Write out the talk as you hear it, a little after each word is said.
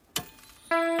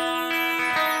I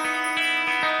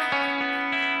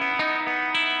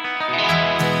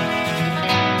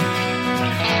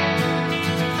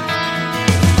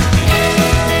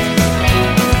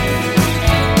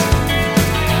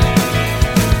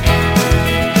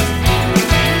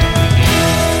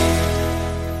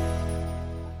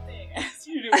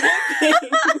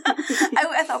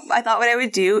thought what I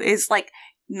would do is like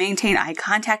maintain eye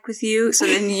contact with you so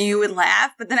then you would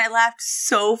laugh, but then I laughed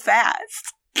so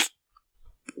fast.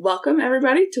 Welcome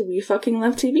everybody to We Fucking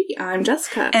Love TV. I'm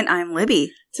Jessica. And I'm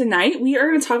Libby. Tonight we are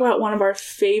going to talk about one of our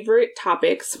favorite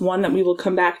topics, one that we will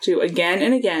come back to again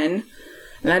and again,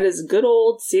 and that is good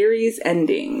old series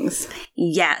endings.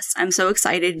 Yes, I'm so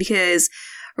excited because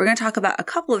we're going to talk about a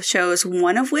couple of shows,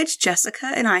 one of which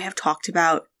Jessica and I have talked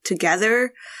about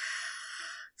together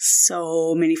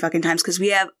so many fucking times because we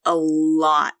have a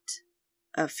lot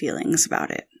of feelings about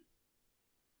it.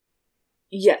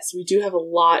 Yes, we do have a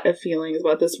lot of feelings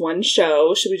about this one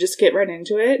show. Should we just get right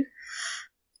into it?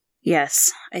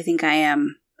 Yes, I think I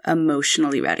am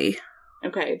emotionally ready.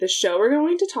 Okay, the show we're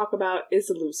going to talk about is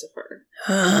Lucifer.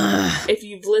 If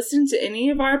you've listened to any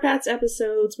of our past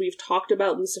episodes, we've talked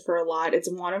about Lucifer a lot. It's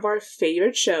one of our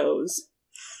favorite shows.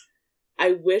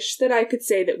 I wish that I could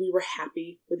say that we were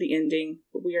happy with the ending,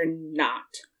 but we are not.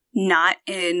 Not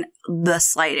in the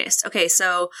slightest. Okay,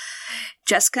 so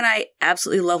Jessica and I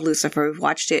absolutely love Lucifer. We've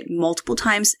watched it multiple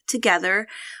times together.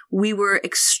 We were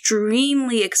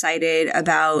extremely excited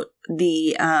about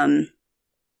the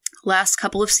last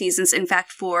couple of seasons. In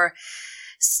fact, for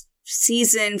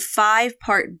season 5,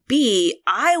 part B,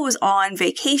 I was on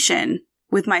vacation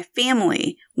with my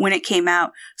family when it came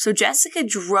out. So Jessica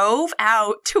drove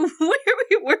out to where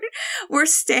we were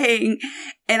staying,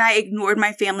 and I ignored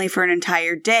my family for an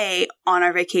entire day on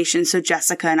our vacation so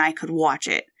Jessica and I could watch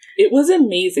it. It was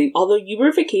amazing. Although you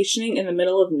were vacationing in the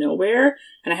middle of nowhere,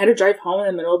 and I had to drive home in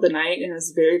the middle of the night, and it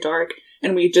was very dark,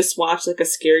 and we just watched like a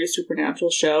scary supernatural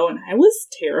show, and I was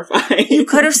terrified. You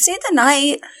could have stayed the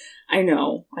night. I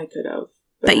know, I could have.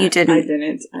 But you didn't. I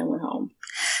didn't. I went home.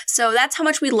 So that's how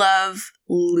much we love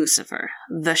Lucifer,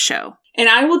 the show. And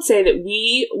I would say that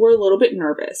we were a little bit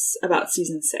nervous about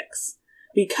season 6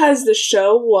 because the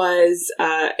show was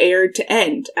aired to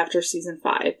end after season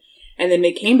 5. And then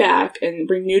they came back and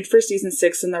renewed for season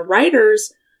 6. And the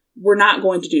writers were not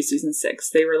going to do season 6.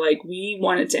 They were like, we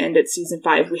want it to end at season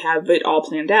 5. We have it all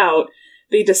planned out.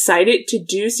 They decided to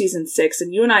do season 6.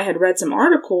 And you and I had read some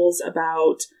articles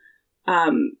about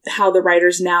how the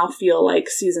writers now feel like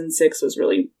season 6 was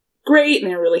really great and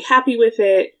they're really happy with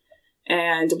it.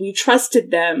 And we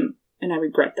trusted them, and I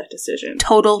regret that decision.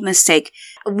 Total mistake.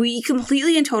 We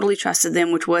completely and totally trusted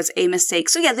them, which was a mistake.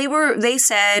 So yeah, they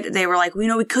said, they were like,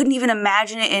 we couldn't even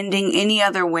imagine it ending any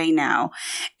other way now.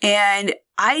 And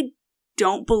I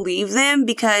don't believe them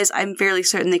because I'm fairly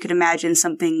certain they could imagine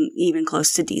something even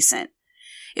close to decent.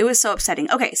 It was so upsetting.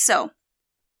 Okay, so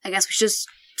I guess we should just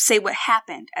say what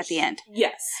happened at the end.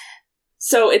 Yes.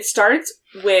 So it starts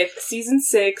with season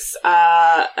 6.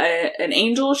 An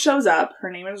angel shows up. Her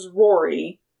name is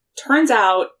Rory. Turns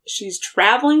out she's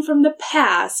traveling from the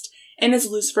past and is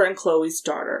Lucifer and Chloe's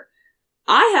daughter.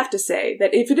 I have to say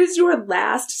that if it is your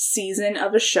last season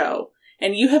of a show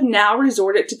and you have now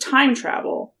resorted to time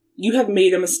travel, you have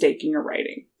made a mistake in your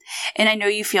writing. And I know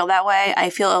you feel that way. I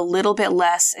feel a little bit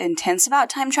less intense about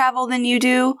time travel than you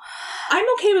do. I'm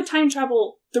okay with time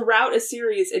travel throughout a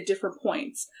series at different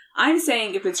points. I'm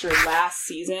saying if it's your last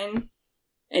season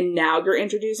and now you're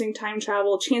introducing time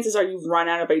travel, chances are you've run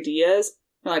out of ideas.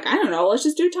 You're like, I don't know, let's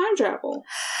just do time travel.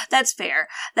 That's fair.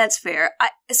 That's fair.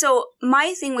 So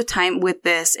my thing with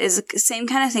this is the same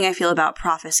kind of thing I feel about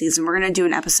prophecies, and we're going to do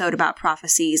an episode about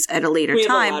prophecies at a later time. We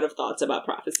have a lot of thoughts about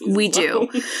prophecies. We do.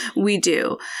 We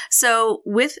do. So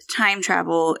with time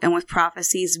travel and with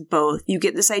prophecies both, you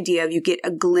get this idea of you get a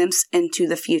glimpse into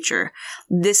the future.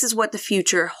 This is what the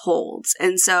future holds.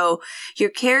 And so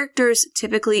your characters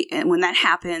typically, when that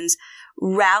happens,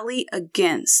 rally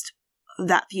against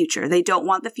that future. They don't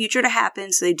want the future to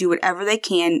happen, so they do whatever they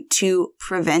can to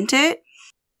prevent it.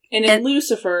 And in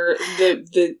Lucifer,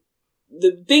 the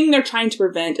thing they're trying to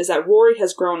prevent is that Rory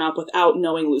has grown up without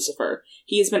knowing Lucifer.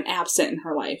 He has been absent in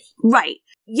her life. Right.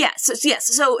 Yes.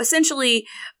 So essentially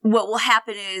what will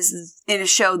happen is in a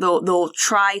show, they'll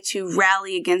try to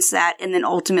rally against that, and then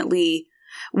ultimately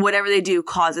whatever they do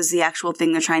causes the actual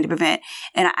thing they're trying to prevent.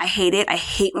 And I hate it. I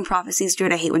hate when prophecies do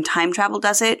it. I hate when time travel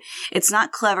does it. It's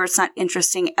not clever. It's not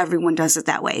interesting. Everyone does it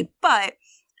that way. But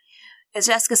as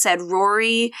Jessica said,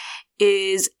 Rory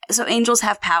so angels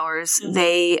have powers. Mm-hmm.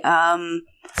 They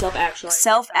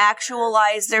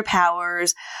self-actualize their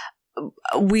powers.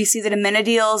 we see that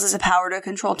Amenadiels is a power to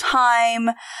control time.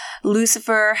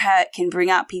 Lucifer can bring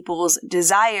out people's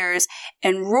desires.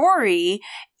 And Rory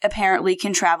apparently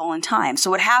can travel in time. So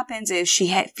what happens is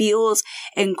she feels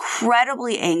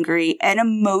incredibly angry and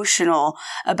emotional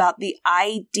about the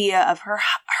idea of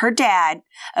her dad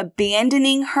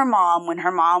abandoning her mom when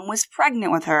her mom was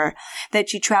pregnant with her, that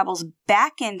she travels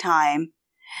back in time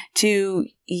to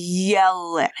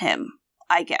yell at him,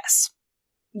 I guess.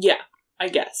 Yeah, I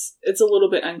guess. It's a little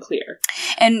bit unclear.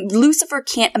 And Lucifer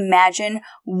can't imagine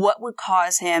what would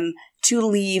cause him to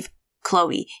leave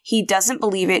Chloe. He doesn't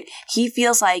believe it. He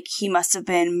feels like he must have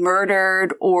been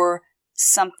murdered or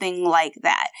something like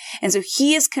that. And so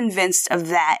he is convinced of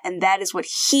that, and that is what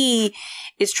he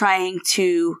is trying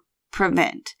to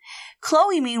prevent.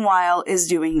 Chloe, meanwhile, is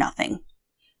doing nothing.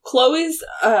 Chloe's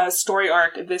story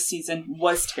arc this season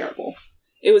was terrible.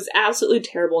 It was absolutely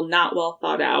terrible, not well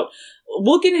thought out.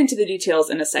 We'll get into the details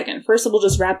in a second. First of all,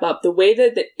 just wrap up. The way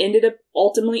that ended up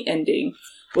ultimately ending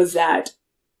was that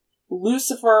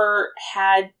Lucifer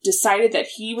had decided that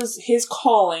his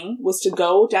calling was to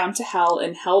go down to hell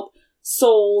and help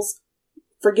souls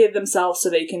forgive themselves so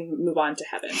they can move on to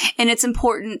heaven. And it's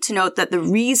important to note that the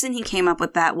reason he came up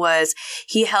with that was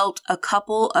he helped a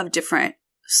couple of different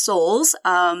souls,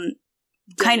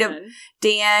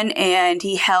 Dan, and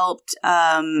he helped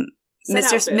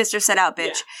Mr. Set Out Bitch.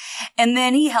 Yeah. And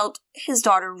then he helped his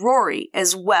daughter Rory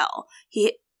as well.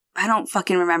 I don't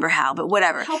fucking remember how, but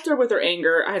whatever. Helped her with her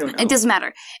anger. I don't know. It doesn't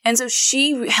matter. And so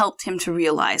she helped him to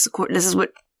realize, this is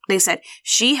what they said,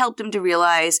 she helped him to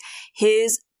realize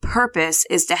his purpose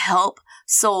is to help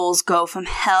souls go from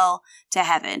hell to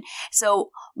heaven.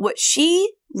 So what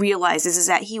she realizes is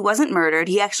that he wasn't murdered.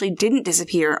 He actually didn't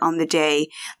disappear on the day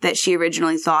that she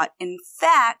originally thought. In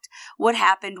fact, what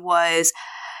happened was,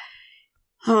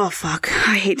 oh, fuck.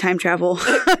 I hate time travel.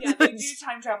 Yeah, they do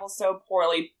time travel so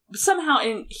poorly. Somehow,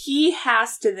 and he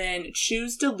has to then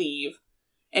choose to leave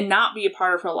and not be a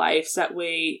part of her life, so that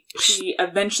way she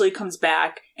eventually comes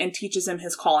back and teaches him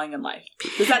his calling in life.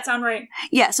 Does that sound right?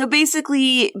 Yeah, so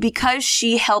basically, because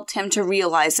she helped him to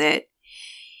realize it,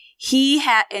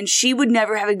 and she would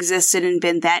never have existed and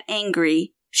been that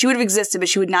angry. She would have existed, but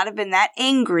she would not have been that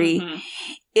angry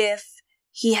if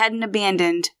he hadn't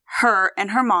abandoned her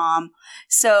and her mom.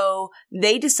 So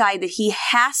they decide that he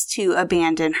has to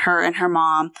abandon her and her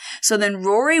mom. So then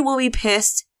Rory will be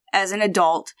pissed as an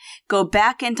adult, go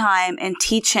back in time and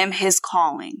teach him his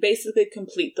calling. Basically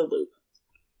complete the loop.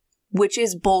 Which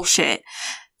is bullshit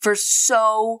for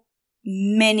so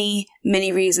many,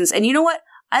 many reasons. And you know what?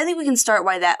 I think we can start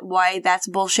why that's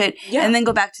bullshit, and then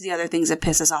go back to the other things that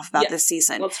piss us off about this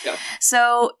season. Let's go.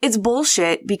 So it's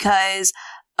bullshit because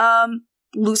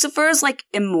Lucifer is like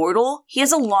immortal. He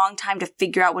has a long time to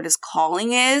figure out what his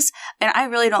calling is, and I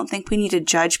really don't think we need to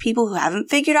judge people who haven't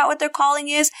figured out what their calling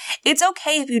is. It's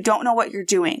okay if you don't know what you're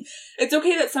doing. It's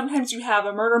okay that sometimes you have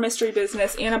a murder mystery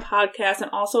business and a podcast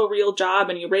and also a real job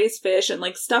and you raise fish and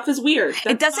like stuff is weird.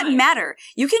 It doesn't matter.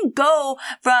 You can go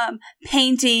from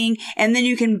painting and then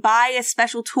you can buy a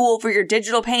special tool for your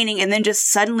digital painting and then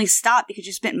just suddenly stop because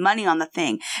you spent money on the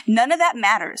thing. None of that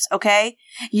matters, okay?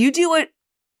 You do what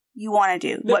you want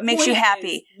to do. What makes you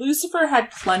happy. Lucifer had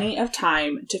plenty of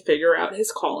time to figure out his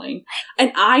calling.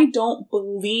 And I don't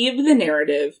believe the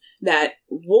narrative that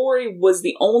Rory was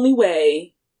the only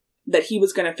way that he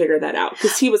was going to figure that out.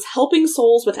 Because he was helping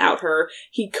souls without her.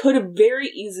 He could have very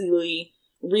easily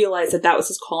realized that was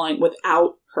his calling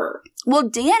without her. Well,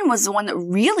 Dan was the one that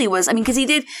really was, because he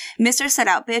did Mr. Set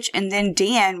Out Bitch and then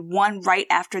Dan, one right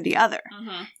after the other.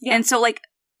 Mm-hmm. Yeah. And so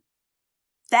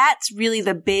that's really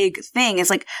the big thing. It's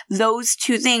like those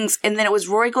two things. And then it was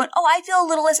Rory going, oh, I feel a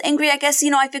little less angry. I guess,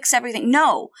 I fixed everything.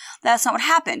 No, that's not what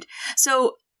happened.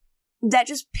 So that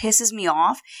just pisses me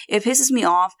off. It pisses me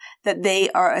off that they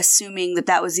are assuming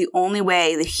that was the only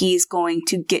way that he's going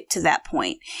to get to that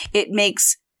point. It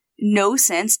makes no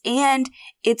sense. And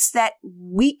it's that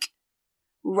weak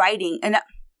writing. And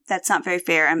that's not very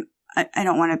fair. I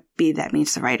don't want to be that mean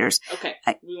to the writers. Okay.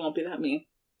 We won't be that mean.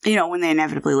 When they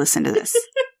inevitably listen to this.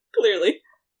 Clearly.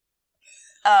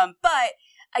 But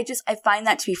I find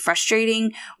that to be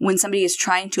frustrating when somebody is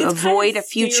trying to avoid a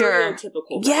future.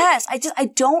 Yes, I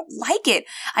don't like it.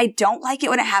 I don't like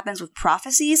it when it happens with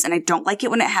prophecies, and I don't like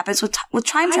it when it happens with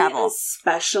time travel. I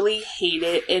especially hate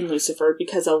it in Lucifer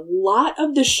because a lot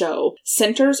of the show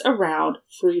centers around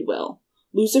free will.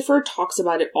 Lucifer talks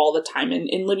about it all the time.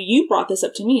 And Libby, you brought this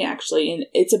up to me, actually. And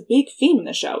it's a big theme in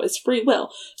the show, is free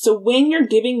will. So when you're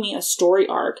giving me a story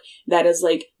arc that is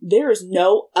like, there is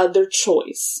no other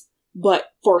choice but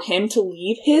for him to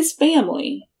leave his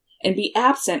family and be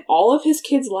absent all of his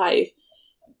kids' life,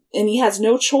 and he has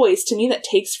no choice, to me that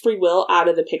takes free will out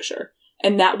of the picture.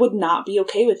 And that would not be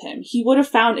okay with him. He would have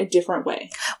found a different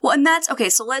way. Well, and that's okay.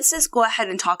 So let's just go ahead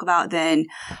and talk about then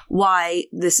why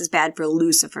this is bad for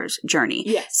Lucifer's journey.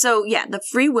 Yes. So yeah, the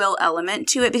free will element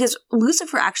to it, because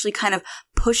Lucifer actually kind of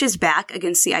pushes back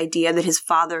against the idea that his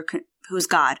father, who's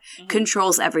God,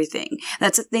 controls everything.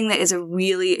 That's a thing that is a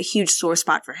really huge sore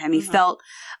spot for him. He felt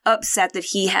upset that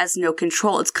he has no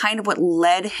control. It's kind of what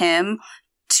led him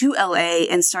to LA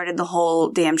and started the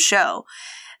whole damn show.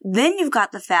 Then you've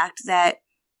got the fact that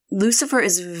Lucifer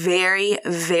is very,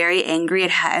 very angry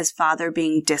at his father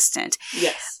being distant.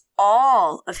 Yes.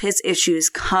 All of his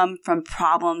issues come from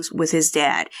problems with his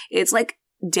dad. It's like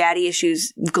daddy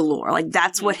issues galore. Like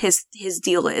that's what his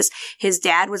deal is. His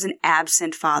dad was an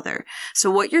absent father.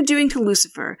 So what you're doing to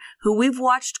Lucifer, who we've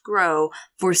watched grow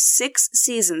for 6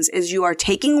 seasons, is you are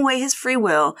taking away his free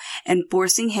will and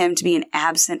forcing him to be an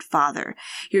absent father.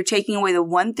 You're taking away the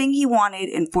one thing he wanted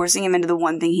and forcing him into the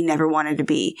one thing he never wanted to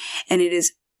be. And it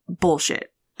is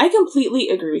bullshit. I completely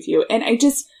agree with you. And I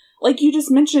just, like you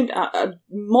just mentioned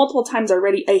multiple times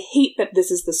already, I hate that this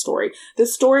is the story. The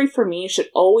story for me should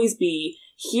always be,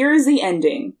 here's the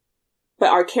ending, but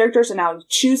our characters are now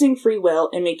choosing free will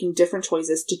and making different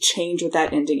choices to change what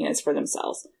that ending is for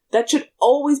themselves. That should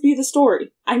always be the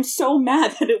story. I'm so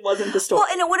mad that it wasn't the story.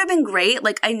 Well, and it would have been great.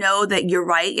 Like, I know that you're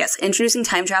right. Yes, introducing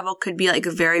time travel could be like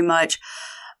very much,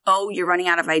 oh, you're running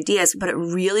out of ideas, but it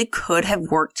really could have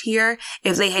worked here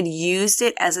if they had used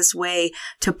it as this way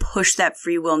to push that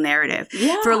free will narrative.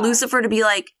 Yeah. For Lucifer to be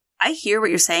like, I hear what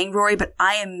you're saying, Rory, but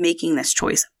I am making this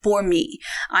choice for me.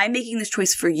 I'm making this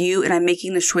choice for you, and I'm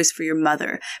making this choice for your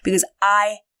mother, because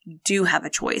I do have a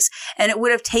choice. And it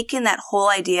would have taken that whole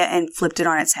idea and flipped it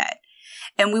on its head.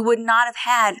 And we would not have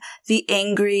had the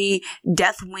angry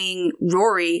Deathwing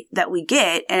Rory that we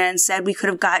get. And instead we could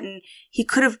have gotten, he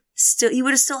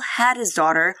would have still had his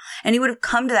daughter, and he would have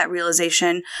come to that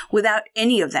realization without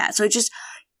any of that. So it just,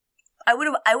 I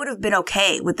would have been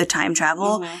okay with the time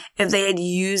travel if they had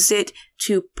used it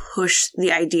to push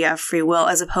the idea of free will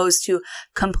as opposed to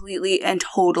completely and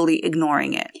totally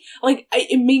ignoring it. Like,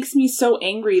 it makes me so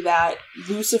angry that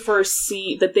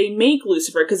that they make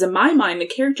Lucifer, because in my mind, the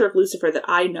character of Lucifer that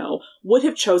I know would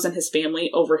have chosen his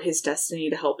family over his destiny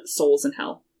to help souls in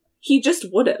hell. He just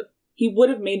would have. He would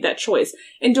have made that choice.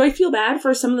 And do I feel bad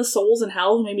for some of the souls in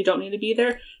hell who maybe don't need to be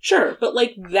there? Sure. But,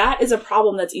 like, that is a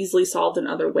problem that's easily solved in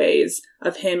other ways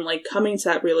of him, like, coming to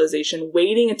that realization,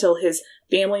 waiting until his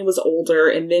family was older,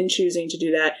 and then choosing to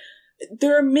do that.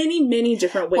 There are many, many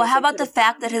different ways. Well, how about the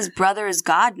fact that his brother is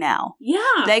God now?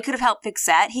 Yeah. They could have helped fix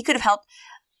that. He could have helped.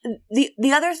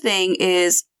 The other thing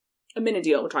is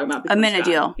Amenadiel we're talking about.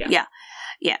 Amenadiel. Yeah.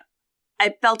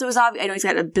 I felt it was obvious. I know he's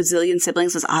got a bazillion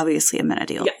siblings. It's obviously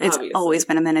Amenadiel. Yeah, it's obviously. always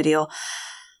been Amenadiel.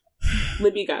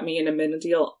 Libby got me an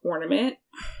Amenadiel ornament,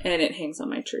 and it hangs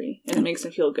on my tree, and it makes me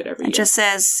feel good every year. It just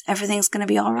says everything's going to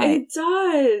be all right. It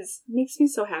does. It makes me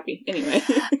so happy. Anyway.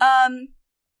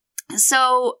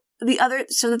 So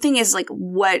the thing is, like,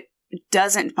 what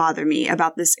doesn't bother me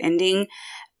about this ending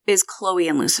is Chloe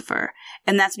and Lucifer.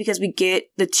 And that's because we get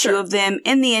the two of them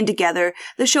in the end together.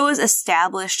 The show has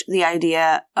established the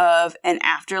idea of an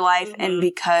afterlife, and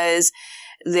because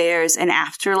there's an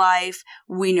afterlife,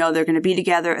 we know they're going to be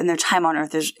together, and their time on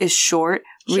Earth is short,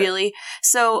 really.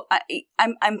 So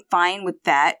I'm fine with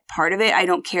that part of it. I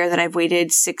don't care that I've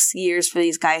waited 6 years for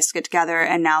these guys to get together,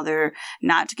 and now they're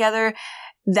not together.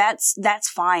 That's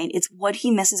fine. It's what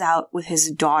he misses out with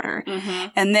his daughter.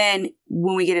 And then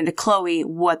when we get into Chloe,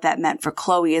 what that meant for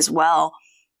Chloe as well.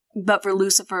 But for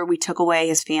Lucifer, we took away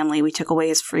his family. We took away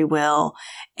his free will.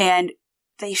 And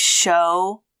they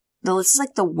show, this is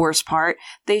like the worst part,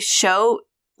 they show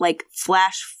like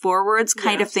flash forwards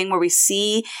kind of thing where we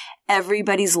see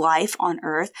everybody's life on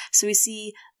Earth. So we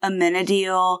see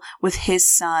Amenadiel with his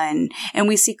son, and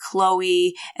we see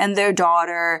Chloe and their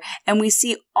daughter, and we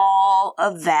see all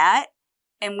of that,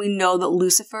 and we know that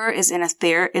Lucifer is in a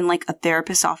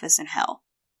therapist's office in hell.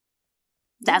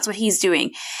 That's what he's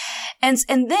doing. And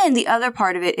then the other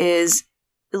part of it is,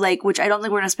 like, which I don't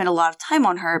think we're going to spend a lot of time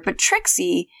on her, but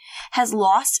Trixie has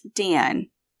lost Dan,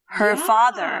 her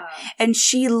father, and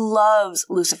she loves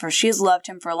Lucifer. She has loved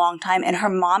him for a long time, and her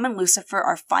mom and Lucifer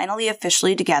are finally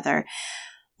officially together.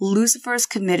 Lucifer is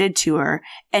committed to her,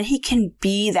 and he can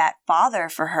be that father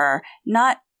for her,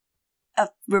 not a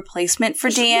replacement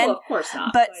for Dan. Well, of course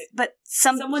not. But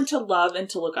someone to love and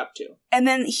to look up to. And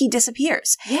then he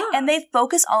disappears. Yeah. And they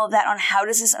focus all of that on how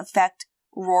does this affect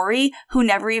Rory, who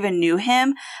never even knew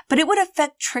him, but it would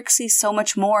affect Trixie so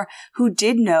much more, who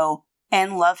did know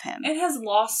and love him. And has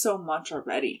lost so much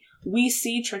already. We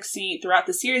see Trixie throughout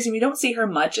the series, and we don't see her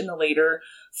much in the later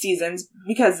seasons,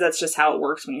 because that's just how it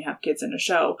works when you have kids in a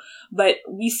show. But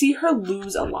we see her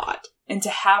lose a lot. And to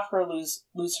have her lose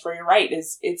Lucifer, you're right,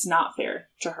 it's not fair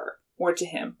to her, or to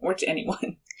him, or to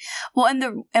anyone. Well,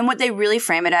 and what they really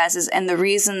frame it as is, and the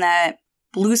reason that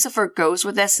Lucifer goes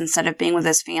with this instead of being with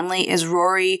his family is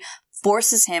Rory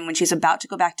forces him, when she's about to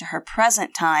go back to her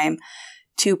present time,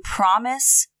 to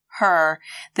promise her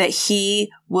that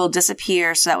he will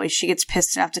disappear so that way she gets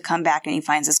pissed enough to come back and he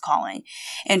finds his calling.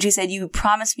 And she said, you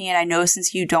promised me, and I know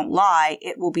since you don't lie,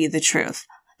 it will be the truth,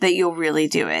 that you'll really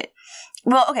do it.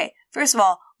 Well, okay, first of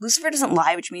all, Lucifer doesn't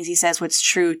lie, which means he says what's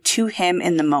true to him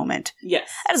in the moment. Yes.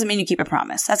 That doesn't mean you keep a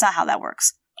promise. That's not how that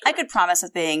works. I could promise a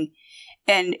thing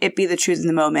and it be the truth in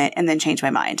the moment and then change my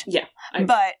mind. Yeah.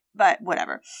 But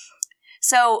whatever.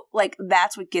 So, like,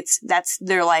 that's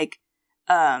their, like,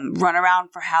 runaround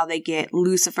for how they get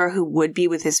Lucifer, who would be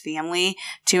with his family,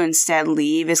 to instead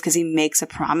leave, is because he makes a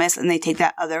promise, and they take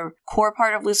that other core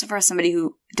part of Lucifer, somebody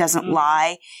who doesn't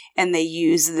lie, and they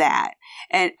use that.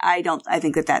 And I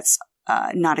think that that's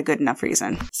not a good enough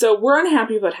reason. So we're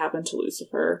unhappy with what happened to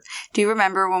Lucifer. Do you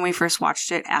remember when we first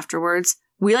watched it afterwards?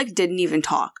 We, like, didn't even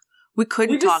talk. We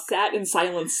couldn't talk. We just sat in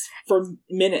silence for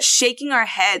minutes. Shaking our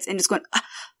heads and just going,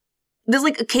 there's,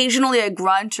 like, occasionally a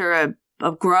grunt or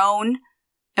a groan,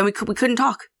 and we couldn't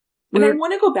talk. And I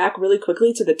want to go back really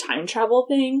quickly to the time travel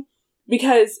thing,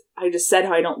 because I just said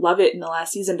how I don't love it in the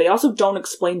last season. They also don't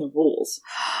explain the rules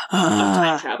of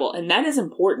time travel. And that is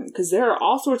important, because there are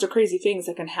all sorts of crazy things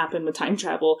that can happen with time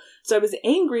travel. So I was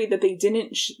angry that they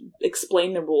didn't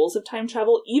explain the rules of time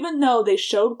travel, even though they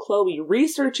showed Chloe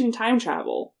researching time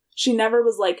travel. She never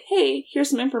was like, hey, here's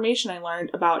some information I learned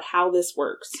about how this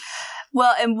works.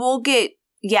 Well, and we'll get...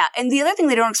 Yeah, and the other thing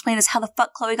they don't explain is how the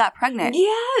fuck Chloe got pregnant.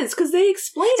 Yes, because they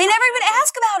explain. They never even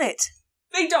ask about it.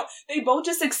 They don't. They both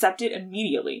just accept it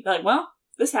immediately. They're like, well,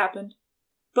 this happened.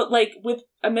 But, like, with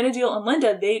Amenadiel and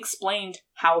Linda, they explained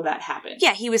how that happened.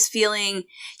 Yeah, he was feeling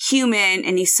human,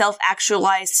 and he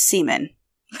self-actualized semen.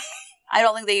 I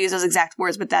don't think they use those exact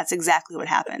words, but that's exactly what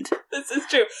happened. This is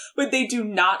true. But they do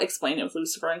not explain it with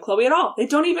Lucifer and Chloe at all. They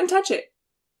don't even touch it.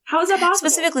 How is that possible?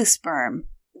 Specifically sperm.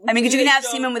 I mean, because you can have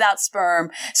semen without sperm,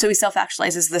 so he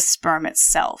self-actualizes the sperm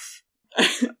itself.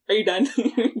 Are you done?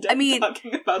 I mean,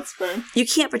 talking about sperm. You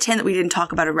can't pretend that we didn't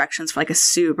talk about erections for like a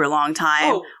super long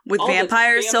time with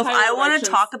vampires. So if I want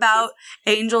to talk about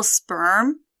angel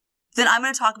sperm, then I'm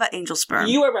going to talk about angel sperm.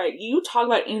 You are right. You talk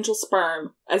about angel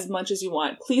sperm as much as you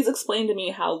want. Please explain to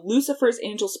me how Lucifer's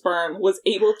angel sperm was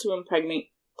able to impregnate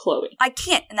Chloe. I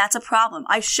can't, and that's a problem.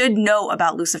 I should know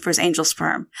about Lucifer's angel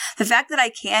sperm. The fact that I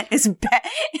can't is a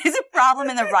problem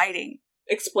in the writing.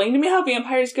 Explain to me how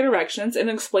vampires get erections, and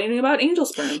explain to me about angel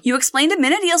sperm. You explained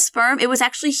Amenadiel's sperm. It was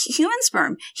actually human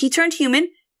sperm. He turned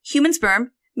human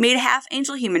sperm, made a half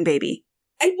angel human baby.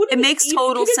 It makes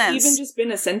total sense. It could have even just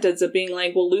been a sentence of being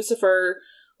like, well, Lucifer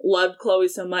loved Chloe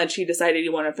so much, he decided he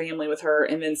wanted a family with her,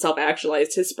 and then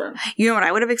self-actualized his sperm. You know what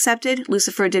I would have accepted?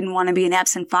 Lucifer didn't want to be an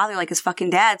absent father like his fucking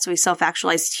dad, so he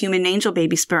self-actualized human angel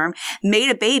baby sperm,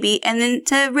 made a baby, and then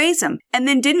to raise him, and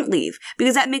then didn't leave,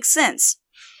 because that makes sense.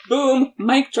 Boom,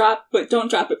 mic drop, but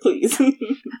don't drop it, please.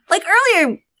 Like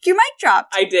earlier, your mic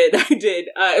dropped. I did.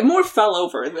 It more fell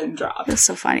over than dropped. That's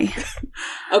so funny.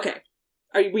 Okay.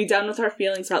 Are we done with our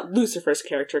feelings about Lucifer's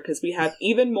character? Because we have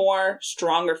even more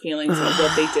stronger feelings about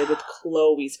what they did with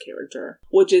Chloe's character,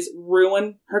 which is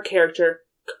ruin her character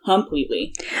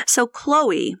completely. So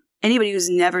Chloe, anybody who's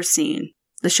never seen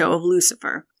the show of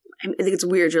Lucifer, I think it's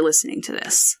weird you're listening to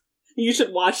this. You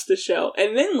should watch the show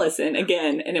and then listen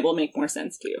again, and it will make more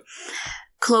sense to you.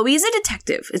 Chloe is a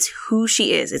detective. It's who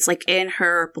she is. It's like in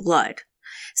her blood.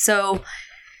 So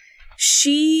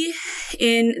she,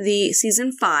 in the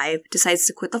season 5, decides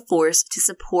to quit the Force to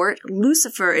support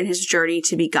Lucifer in his journey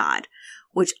to be God,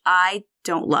 which I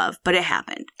don't love, but it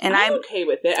happened. And I'm okay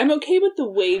with it. I'm okay with the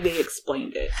way they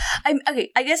explained it.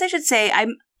 I guess I should say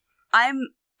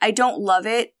I don't love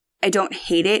it. I don't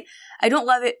hate it. I don't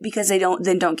love it because they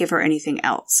don't give her anything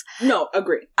else. No,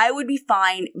 agree. I would be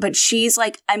fine, but she's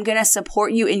like, I'm going to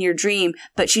support you in your dream,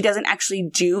 but she doesn't actually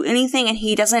do anything, and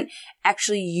he doesn't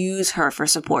actually use her for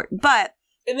support.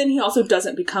 And then he also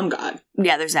doesn't become God.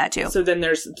 Yeah, there's that too. So then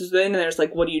there's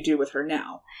like, what do you do with her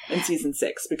now in season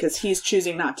 6? Because he's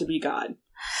choosing not to be God.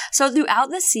 So throughout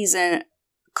the season,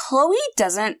 Chloe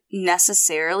doesn't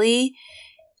necessarily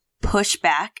push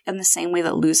back in the same way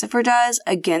that Lucifer does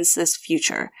against this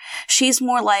future. She's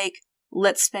more like,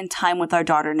 let's spend time with our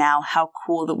daughter now. How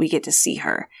cool that we get to see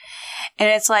her. And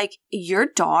it's like, your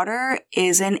daughter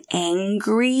is an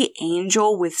angry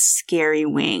angel with scary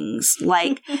wings.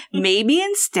 Like, maybe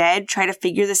instead try to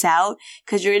figure this out,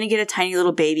 because you're going to get a tiny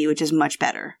little baby, which is much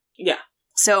better. Yeah.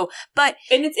 So, but...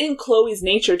 And it's in Chloe's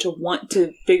nature to want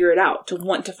to figure it out, to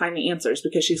want to find the answers,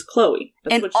 because she's Chloe.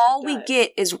 That's and all we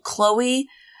get is Chloe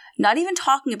not even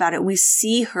talking about it. We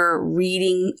see her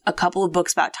reading a couple of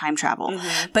books about time travel,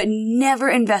 but never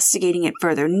investigating it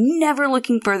further, never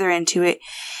looking further into it.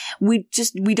 We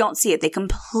don't see it. They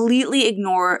completely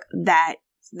ignore that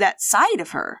side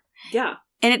of her. Yeah.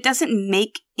 And it doesn't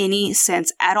make any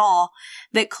sense at all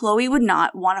that Chloe would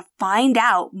not want to find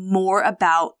out more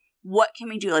about what can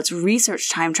we do? Let's research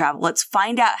time travel. Let's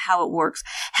find out how it works.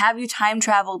 Have you time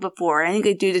traveled before? I think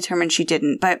they do determine she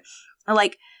didn't, but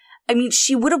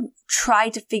she would have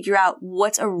tried to figure out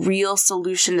what's a real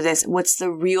solution to this. What's the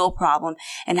real problem?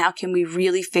 And how can we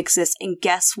really fix this? And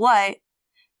guess what?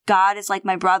 God is like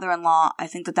my brother-in-law. I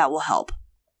think that will help.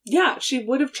 Yeah, she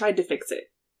would have tried to fix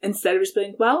it. Instead of just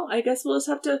being, well, I guess we'll just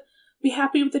have to be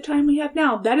happy with the time we have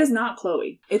now. That is not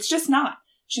Chloe. It's just not.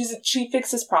 She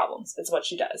fixes problems. It's what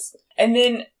she does. And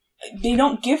then they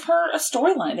don't give her a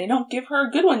storyline. They don't give her a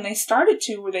good one. They started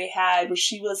to where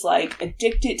she was like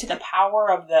addicted to the power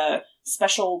of the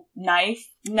special knife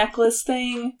necklace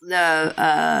thing.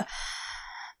 The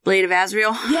Blade of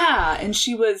Azrael. Yeah, and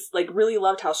she was like really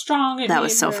loved how strong it was. That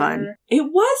was so fun. It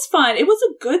was fun. It was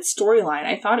a good storyline.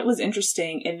 I thought it was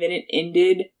interesting, and then it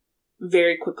ended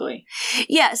very quickly.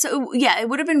 Yeah, so yeah, it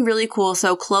would have been really cool.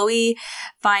 So Chloe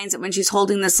finds that when she's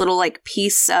holding this little like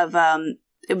piece of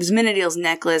it was Menadiel's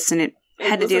necklace, and it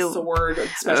had to do a sword,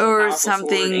 or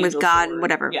something with God and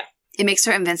whatever. Yeah. It makes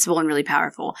her invincible and really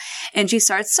powerful. And she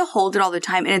starts to hold it all the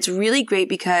time. And it's really great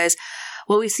because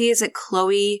what we see is that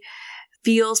Chloe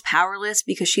feels powerless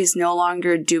because she's no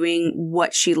longer doing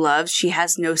what she loves. She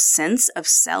has no sense of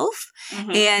self.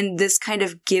 And this kind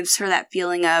of gives her that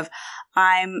feeling of,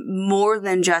 I'm more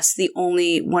than just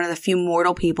one of the few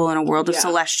mortal people in a world of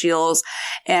celestials.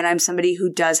 And I'm somebody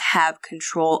who does have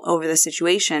control over the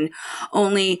situation.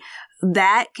 Only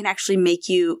that can actually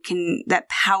that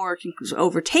power can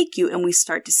overtake you. And we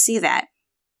start to see that.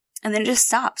 And then it just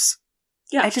stops.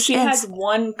 Yeah, she has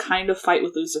one kind of fight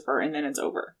with Lucifer, and then it's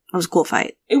over. It was a cool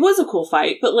fight. It was a cool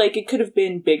fight, but, like, it could have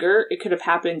been bigger. It could have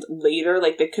happened later.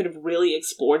 Like, they could have really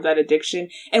explored that addiction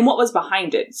and what was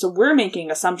behind it. So we're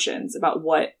making assumptions about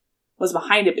what was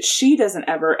behind it, but she doesn't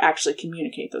ever actually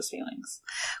communicate those feelings.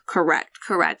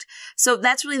 Correct. So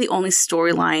that's really the only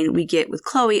storyline we get with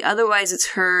Chloe. Otherwise, it's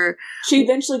her... She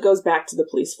eventually goes back to the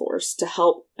police force to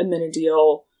help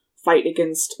Amenadiel fight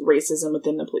against racism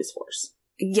within the police force.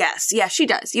 Yes, she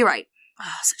does. You're right.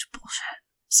 Oh, such bullshit.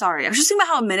 Sorry. I was just thinking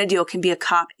about how Amenadiel can be a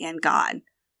cop and God.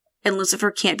 And Lucifer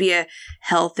can't be a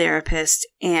hell therapist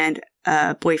and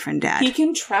a boyfriend dad. He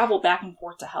can travel back and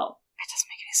forth to hell. It doesn't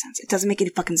make any sense. It doesn't make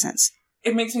any fucking sense.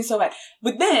 It makes me so mad.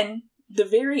 But then, the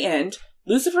very end,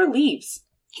 Lucifer leaves.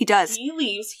 He does. He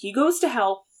leaves. He goes to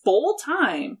hell full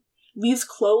time. Leaves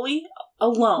Chloe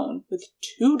alone with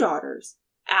 2 daughters.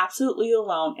 Absolutely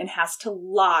alone, and has to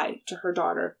lie to her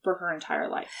daughter for her entire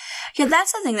life. Yeah,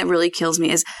 that's the thing that really kills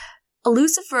me is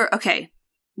Lucifer, okay,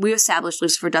 we established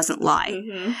Lucifer doesn't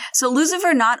lie. So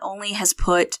Lucifer not only has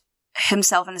put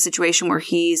himself in a situation where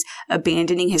he's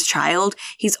abandoning his child,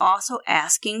 he's also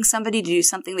asking somebody to do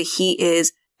something that he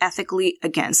is ethically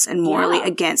against and morally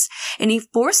against. And he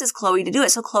forces Chloe to do it.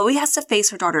 So Chloe has to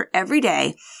face her daughter every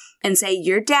day and say,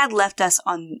 your dad left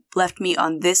me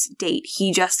on this date.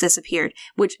 He just disappeared,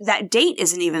 which that date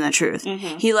isn't even the truth.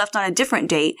 He left on a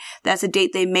different date. That's a date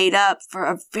they made up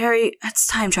for it's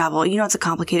time travel. You know, it's a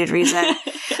complicated reason.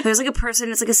 There's like a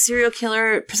person, it's like a serial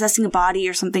killer possessing a body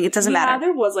or something. It doesn't matter.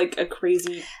 There was like a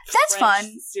crazy French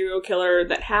serial killer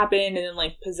that happened and then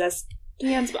like possessed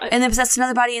and then possessed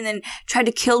another body and then tried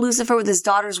to kill Lucifer with his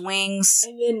daughter's wings.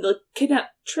 And then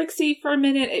kidnapped Trixie for a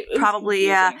minute. Probably,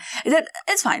 yeah.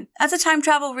 It's fine. That's a time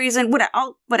travel reason.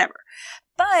 Whatever.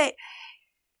 But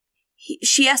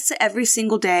she has to every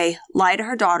single day lie to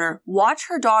her daughter, watch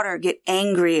her daughter get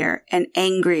angrier and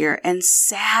angrier and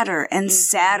sadder and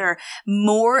sadder,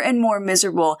 more and more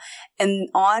miserable. And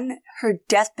on her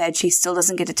deathbed, she still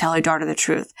doesn't get to tell her daughter the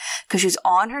truth because she's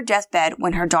on her deathbed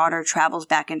when her daughter travels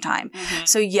back in time.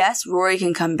 So yes, Rory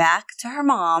can come back to her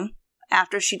mom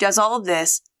after she does all of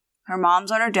this. Her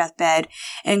mom's on her deathbed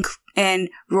and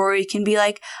Rory can be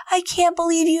like, I can't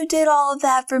believe you did all of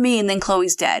that for me. And then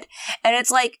Chloe's dead. And it's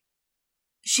like,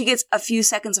 she gets a few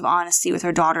seconds of honesty with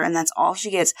her daughter, and that's all she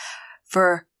gets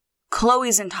for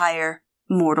Chloe's entire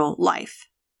mortal life.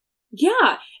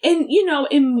 Yeah. And, you know,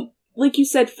 in like you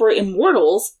said, for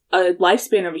immortals, a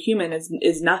lifespan of a human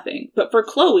is nothing. But for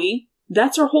Chloe,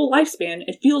 that's her whole lifespan.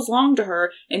 It feels long to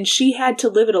her, and she had to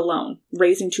live it alone,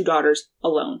 raising 2 daughters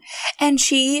alone. And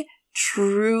she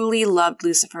truly loved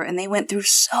Lucifer, and they went through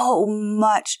so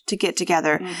much to get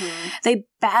together. Mm-hmm.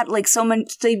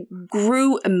 They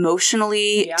grew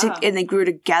emotionally, and they grew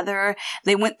together.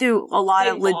 They went through a lot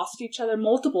They lost each other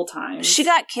multiple times. She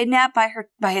got kidnapped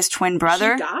by his twin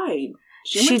brother. She died.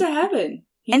 She went to heaven.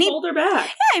 He pulled her back.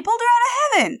 Yeah, he pulled her out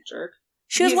of heaven. Jerk.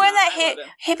 She was wearing that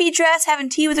hippie dress, having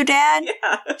tea with her dad.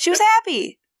 Yeah. She was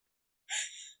happy.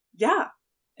 Yeah.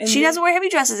 And she doesn't wear hippie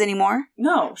dresses anymore.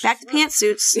 No. Back to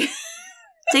pantsuits.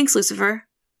 Thanks, Lucifer.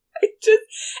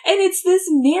 And it's this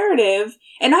narrative,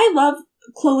 and I love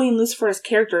Chloe and Lucifer as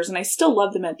characters, and I still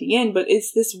love them at the end, but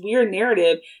it's this weird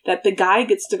narrative that the guy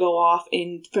gets to go off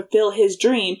and fulfill his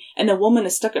dream, and the woman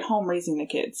is stuck at home raising the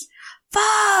kids. Fuck!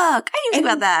 I didn't think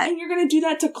about that. And you're going to do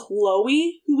that to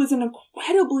Chloe, who is an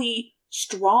incredibly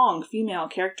strong female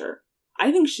character.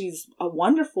 I think she's a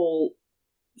wonderful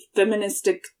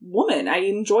feministic woman. I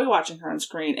enjoy watching her on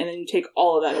screen, and then you take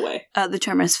all of that away. The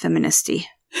term is feministy.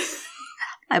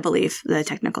 I believe the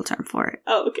technical term for it.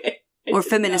 Oh, okay. Or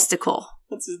feministical.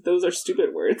 Those are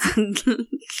stupid words.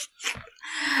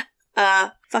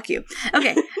 Fuck you.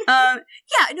 Okay.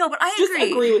 Yeah, no, but I agree.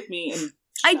 Just agree with me.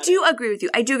 I do agree with you.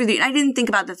 I didn't think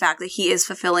about the fact that he is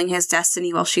fulfilling his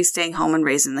destiny while she's staying home and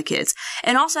raising the kids.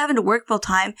 And also having to work full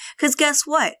time, because guess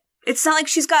what? It's not like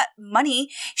she's got money.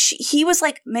 He was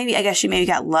like, she maybe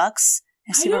got Lux.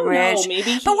 Super rich.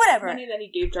 Maybe but whatever. Money that he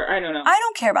gave to her. I don't know. I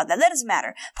don't care about that. That doesn't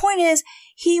matter. Point is,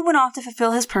 he went off to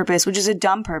fulfill his purpose, which is a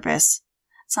dumb purpose.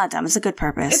 It's not dumb. It's a good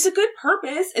purpose. It's a good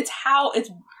purpose.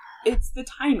 It's the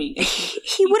timing.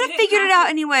 He would have figured it out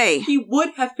anyway. He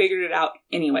would have figured it out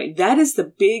anyway. That is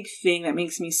the big thing that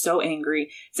makes me so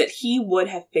angry, is that he would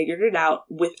have figured it out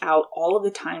without all of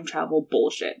the time travel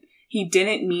bullshit. He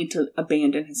didn't need to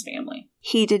abandon his family.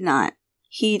 He did not.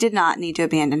 He did not need to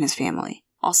abandon his family.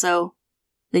 Also,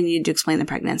 they needed to explain the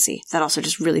pregnancy. That also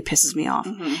just really pisses me off.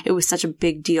 Mm-hmm. It was such a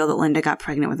big deal that Linda got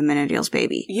pregnant with Amenadiel's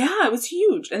baby. Yeah, it was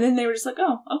huge. And then they were just like,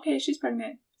 oh, okay, she's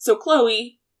pregnant. So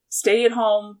Chloe, stay at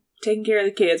home, taking care of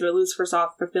the kids, while Lucifer's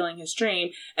off fulfilling his dream.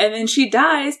 And then she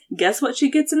dies. Guess what she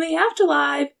gets in the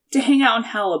afterlife? To hang out in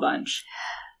hell a bunch.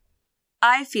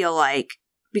 I feel like,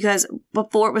 because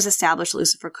before it was established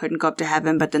Lucifer couldn't go up to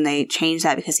heaven, but then they changed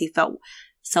that because he felt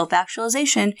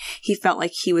self-actualization. He felt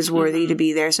like he was worthy to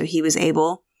be there, so he was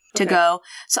able to go.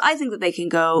 So I think that they can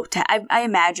go to, I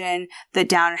imagine that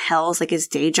down in hell is like his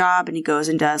day job, and he goes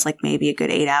and does like maybe a good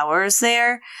 8 hours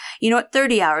there. You know what?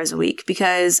 30 hours a week,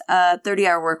 because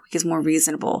 30-hour work week is more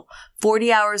reasonable.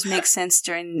 40 hours makes sense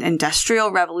during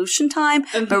Industrial Revolution time,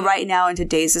 but right now in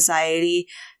today's society,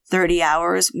 30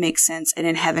 hours makes sense. And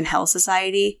in heaven hell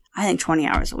society, I think 20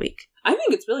 hours a week. I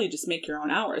think it's really just make your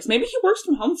own hours. Maybe he works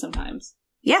from home sometimes.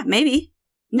 Yeah, maybe.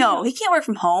 No, he can't work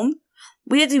from home.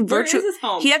 We have to do virtual. Where is his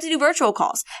home? He'd have to do virtual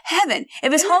calls. Heaven.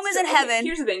 If his home is in heaven.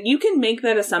 Here's the thing. You can make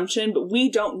that assumption, but we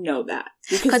don't know that.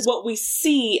 Because what we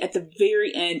see at the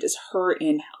very end is her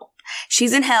in hell.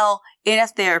 She's in hell in a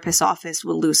therapist's office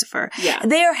with Lucifer. Yeah.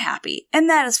 They are happy, and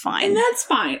that is fine. And that's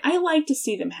fine. I like to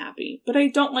see them happy. But I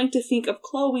don't like to think of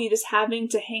Chloe just having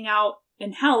to hang out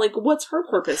in hell. Like, what's her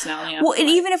purpose now? Well, and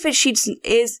even if she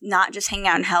is not just hanging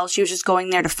out in hell, she was just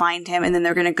going there to find him, and then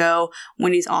they're going to go,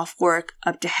 when he's off work,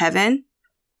 up to heaven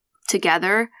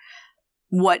together.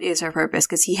 What is her purpose?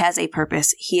 Because he has a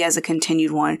purpose. He has a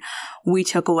continued one. We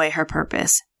took away her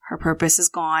purpose. Her purpose is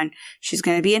gone. She's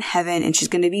going to be in heaven, and she's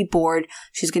going to be bored.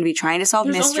 She's going to be trying to solve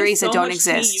mysteries that don't exist.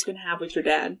 There's only so much tea you can have with your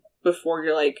dad before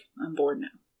you're like, I'm bored now.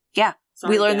 Yeah.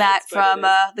 Sorry, we learned that from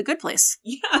The Good Place.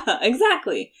 Yeah,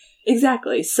 exactly.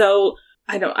 Exactly. So,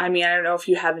 I don't know if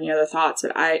you have any other thoughts,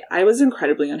 but I was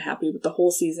incredibly unhappy with the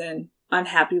whole season.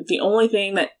 Unhappy with the only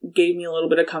thing that gave me a little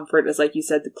bit of comfort is, like you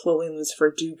said, that Chloe and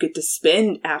Lucifer do get to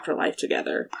spend afterlife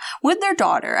together. With their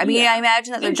daughter. I mean, I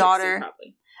imagine that their daughter...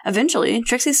 Probably. Eventually.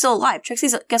 Trixie's still alive.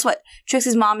 Guess what?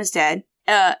 Trixie's mom is dead.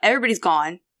 Everybody's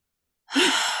gone.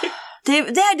 They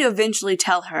had to eventually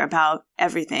tell her about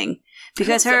everything.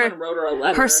 Because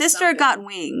her sister got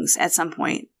wings at some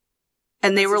point.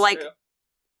 And they were like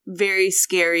very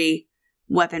scary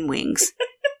weapon wings.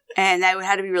 And I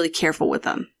had to be really careful with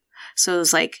them. So it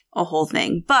was like a whole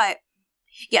thing. But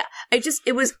yeah,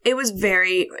 it was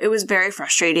very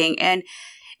frustrating. And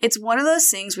it's one of those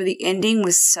things where the ending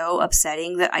was so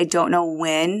upsetting that I don't know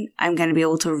when I'm going to be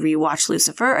able to rewatch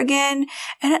Lucifer again.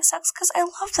 And it sucks because I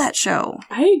love that show.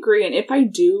 I agree. And if I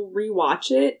do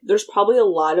rewatch it, there's probably a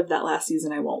lot of that last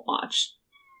season I won't watch.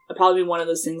 It'll probably be one of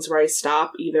those things where I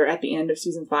stop either at the end of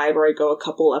season 5 or I go a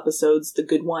couple episodes, the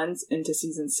good ones, into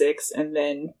season 6 and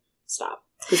then stop.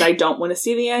 Because I don't want to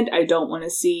see the end. I don't want to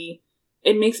see...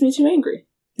 It makes me too angry.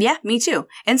 Yeah, me too.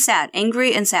 And sad.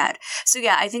 Angry and sad. So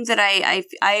yeah, I think that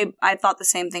I thought the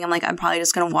same thing. I'm like, I'm probably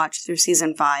just going to watch through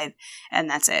season 5 and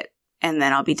that's it. And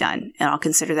then I'll be done. And I'll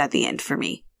consider that the end for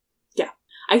me. Yeah.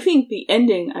 I think the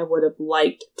ending I would have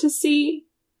liked to see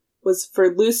was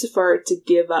for Lucifer to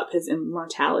give up his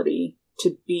immortality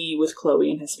to be with Chloe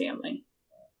and his family.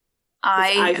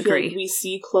 I feel agree. like we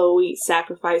see Chloe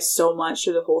sacrifice so much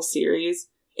through the whole series.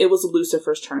 It was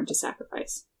Lucifer's turn to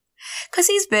sacrifice. Because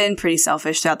he's been pretty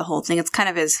selfish throughout the whole thing. It's kind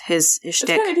of his shtick. It's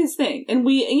kind of his thing. And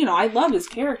I love his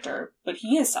character, but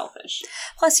he is selfish.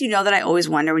 Plus, that I always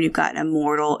wonder when you've got an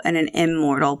immortal and an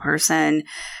immortal person,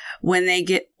 when they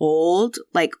get old,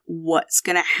 like, what's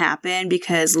going to happen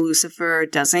because Lucifer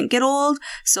doesn't get old?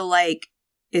 So, like,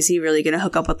 is he really going to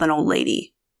hook up with an old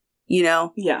lady? Yeah.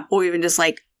 Or even just,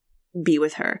 like, be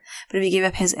with her. But if he gave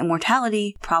up his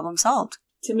immortality, problem solved.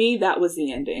 To me, that was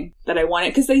the ending that I wanted.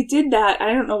 Because they did that,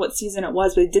 I don't know what season it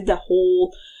was, but they did the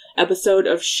whole episode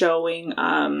of showing,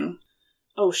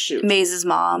 Maze's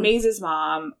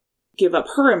mom give up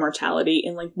her immortality.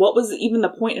 And, like, what was even the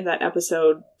point of that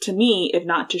episode, to me, if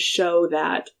not to show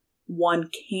that one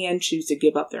can choose to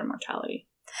give up their immortality?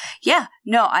 Yeah.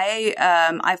 No,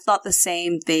 I thought the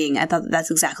same thing. I thought that's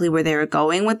exactly where they were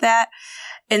going with that.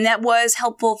 And that was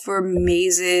helpful for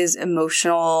Maze's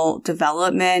emotional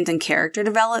development and character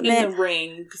development. In the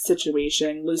ring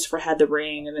situation, Lucifer had the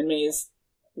ring, and then Maze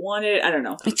wanted it. I don't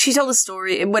know. She told the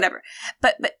story, and whatever.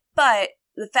 But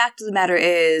the fact of the matter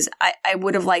is, I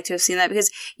would have liked to have seen that, because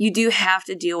you do have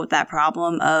to deal with that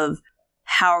problem of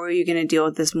how are you going to deal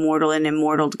with this mortal and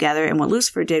immortal together. And what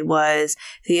Lucifer did was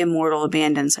the immortal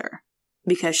abandons her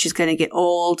because she's going to get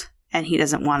old. And he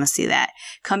doesn't want to see that.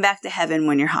 Come back to heaven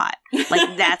when you're hot.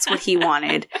 Like, that's what he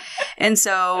wanted. And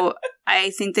so I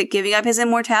think that giving up his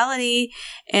immortality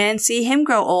and see him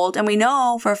grow old, and we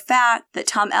know for a fact that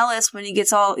Tom Ellis, when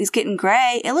he's getting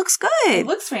gray, it looks good. It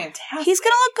looks fantastic. He's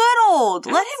going to look good old.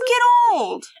 Let him get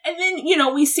old. And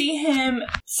then, we see him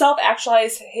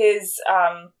self-actualize his,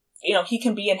 he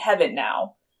can be in heaven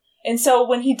now. And so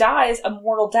when he dies a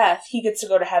mortal death, he gets to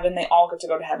go to heaven. They all get to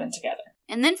go to heaven together.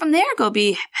 And then from there, go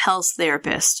be Hell's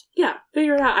therapist. Yeah,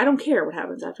 figure it out. I don't care what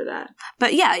happens after that.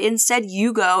 But yeah, instead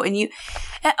you go and you...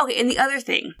 Okay, and the other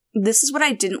thing, this is what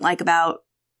I didn't like about...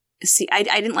 I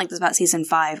didn't like this about season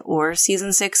 5 or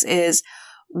season 6 is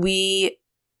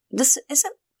this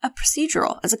isn't a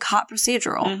procedural. It's a cop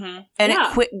procedural. Mm-hmm. And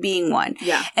it quit being one.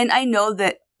 Yeah. And I know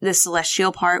that the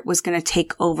celestial part was going to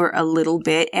take over a little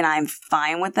bit, and I'm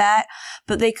fine with that.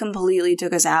 But they completely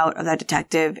took us out of that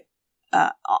detective...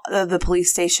 the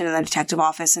police station and the detective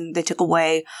office, and they took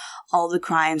away all the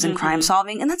crimes and crime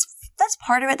solving, and that's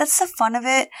part of it. That's the fun of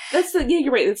it.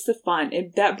 You're right. That's the fun.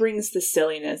 That brings the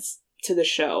silliness to the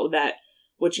show.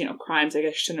 Crimes I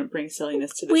guess shouldn't bring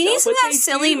silliness to the show. We need some of that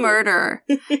silly murder.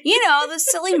 The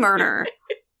silly murder.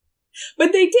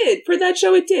 But they did for that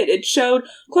show. It did. It showed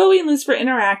Chloe and Lucifer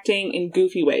interacting in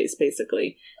goofy ways,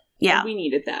 basically. Yeah, and we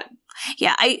needed that.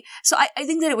 Yeah, I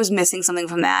think that it was missing something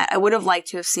from that. I would have liked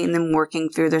to have seen them working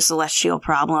through their celestial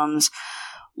problems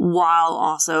while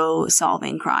also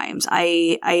solving crimes.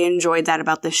 I enjoyed that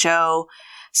about the show.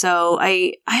 So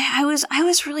I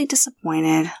was really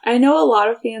disappointed. I know a lot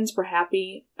of fans were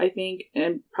happy, I think,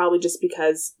 and probably just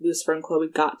because Lucifer and Chloe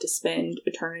got to spend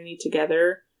eternity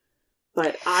together.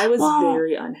 But I was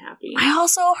very unhappy. I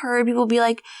also heard people be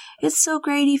like, it's so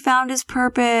great he found his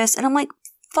purpose. And I'm like,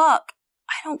 fuck.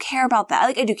 I don't care about that.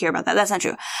 Like, I do care about that. That's not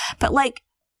true. But, like,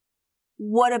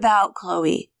 what about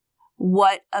Chloe?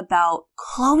 What about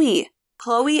Chloe?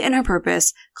 Chloe and her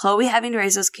purpose, Chloe having to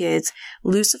raise those kids,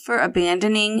 Lucifer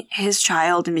abandoning his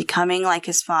child and becoming like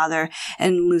his father,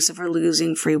 and Lucifer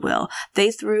losing free will.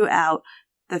 They threw out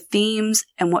the themes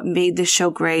and what made this show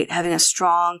great, having a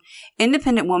strong,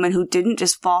 independent woman who didn't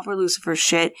just fall for Lucifer's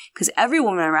shit, because every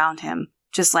woman around him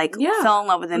just, fell in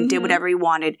love with him, did whatever he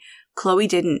wanted. Chloe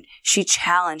didn't. She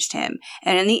challenged him.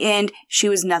 And in the end, she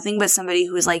was nothing but somebody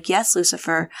who was like, yes,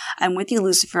 Lucifer, I'm with you,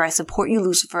 Lucifer. I support you,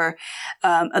 Lucifer.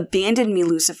 Abandon me,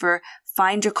 Lucifer.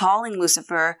 Find your calling,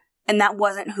 Lucifer. And that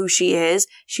wasn't who she is.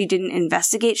 She didn't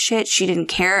investigate shit. She didn't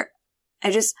care.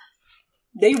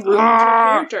 They ruined her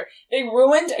character. They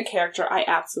ruined a character I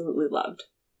absolutely loved.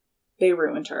 They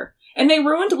ruined her. And they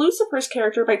ruined Lucifer's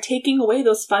character by taking away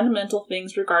those fundamental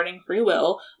things regarding free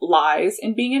will, lies,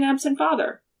 and being an absent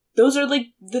father. Those are,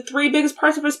 the 3 biggest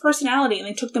parts of his personality, and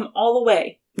they took them all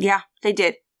away. Yeah, they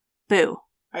did. Boo.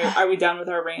 Are we done with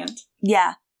our rant?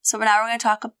 Yeah. So now we're going to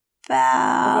talk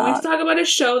about? We're going to talk about a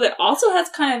show that also has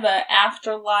kind of an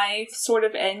afterlife sort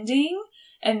of ending,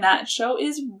 and that show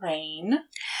is Reign.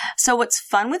 So what's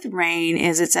fun with Reign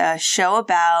is it's a show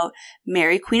about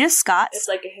Mary, Queen of Scots. It's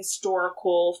like a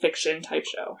historical fiction type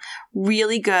show.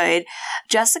 Really good.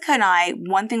 Jessica and I,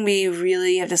 one thing we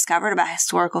really have discovered about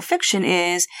historical fiction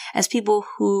is, as people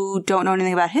who don't know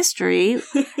anything about history,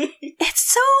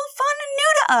 it's so fun and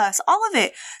new to us, all of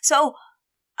it. So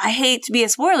I hate to be a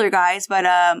spoiler, guys, but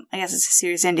I guess it's a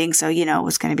series ending, so you know it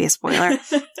was going to be a spoiler.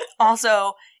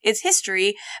 Also, it's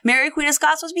history. Mary, Queen of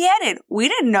Scots was beheaded. We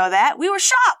didn't know that. We were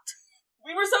shocked.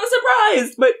 We were so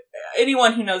surprised, but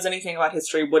anyone who knows anything about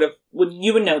history would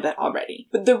know that already.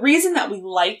 But the reason that we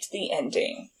liked the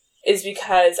ending is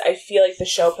because I feel like the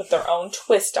show put their own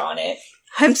twist on it.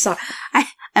 I'm sorry.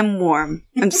 I'm warm.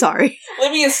 I'm sorry.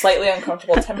 Libby is slightly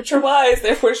uncomfortable temperature-wise,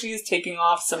 therefore she's taking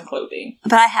off some clothing.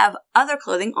 But I have other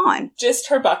clothing on. Just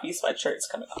her Buffy sweatshirt's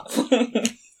coming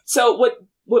off. So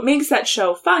what makes that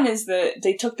show fun is that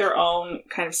they took their own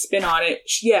kind of spin on it.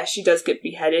 Yeah, she does get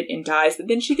beheaded and dies, but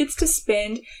then she gets to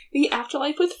spend the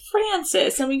afterlife with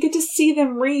Francis, and we get to see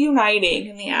them reuniting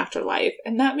in the afterlife.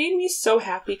 And that made me so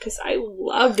happy because I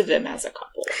loved them as a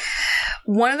couple.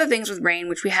 One of the things with Reign,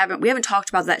 which we haven't talked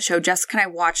about that show, Jessica and I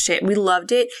watched it. We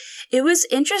loved it. It was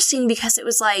interesting because it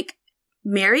was like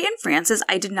Mary and Francis,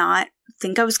 I did not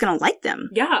think I was going to like them.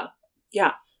 Yeah.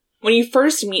 Yeah. When you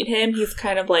first meet him, he's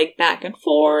kind of like back and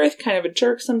forth, kind of a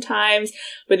jerk sometimes.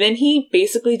 But then he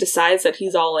basically decides that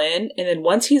he's all in. And then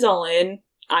once he's all in,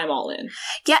 I'm all in.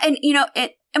 Yeah, and you know,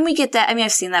 and we get that. I mean,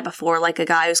 I've seen that before, like a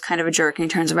guy who's kind of a jerk and he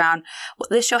turns around. What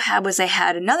this show had was they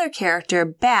had another character,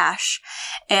 Bash,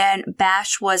 and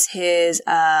Bash was his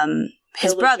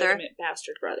brother.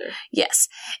 Bastard brother. Yes.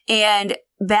 And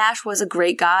Bash was a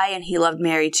great guy and he loved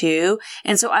Mary too.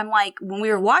 And so I'm like, when we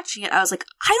were watching it, I was like,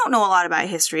 I don't know a lot about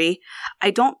history.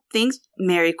 I don't think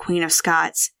Mary, Queen of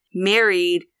Scots,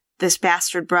 married this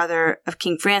bastard brother of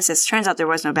King Francis. Turns out there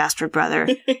was no bastard brother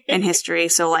in history.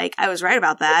 So like, I was right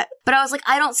about that. But I was like,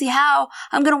 I don't see how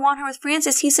I'm going to want her with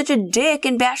Francis. He's such a dick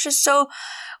and Bash is so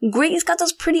great. He's got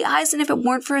those pretty eyes. And if it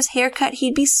weren't for his haircut,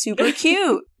 he'd be super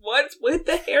cute. What's with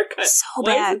the haircut? So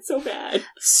bad. Why is it so bad?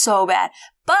 So bad.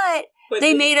 But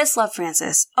they made us love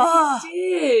Francis.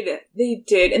 They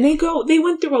did. And they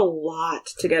went through a lot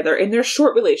together in their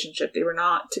short relationship. They were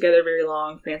not together very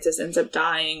long. Francis ends up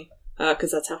dying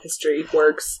because that's how history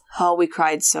works. Oh, we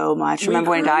cried so much. Remember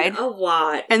when he died? A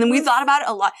lot. And then we thought about it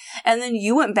a lot. And then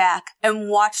you went back and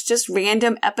watched just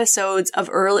random episodes of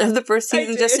the first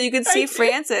season just so you could see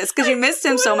Francis because you missed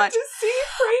him so much.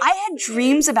 I had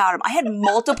dreams about him. I had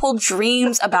multiple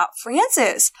dreams about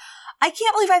Francis. I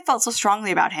can't believe I felt so strongly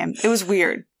about him. It was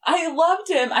weird. I loved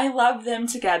him. I loved them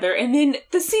together. And then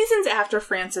the seasons after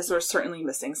Francis were certainly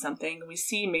missing something. We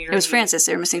see Mary. It was Francis.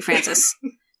 They were missing Francis.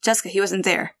 Jessica, he wasn't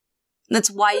there.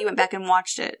 That's why you went back and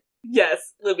watched it.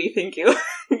 Yes, Libby, thank you.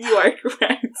 You are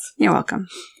correct. You're welcome.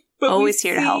 But always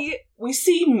here to help. We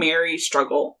see Mary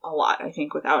struggle a lot, I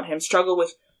think, without him. Struggle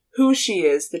with who she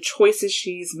is, the choices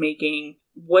she's making.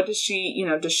 What does she,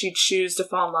 does she choose to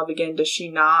fall in love again? Does she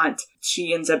not?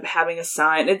 She ends up having a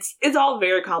son. It's all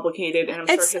very complicated, and I'm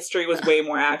sure history was way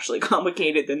more actually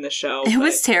complicated than the show. It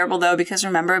was terrible, though, because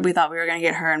remember, we thought we were going to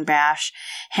get her and Bash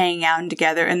hanging out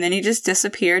together, and then he just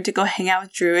disappeared to go hang out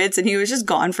with druids, and he was just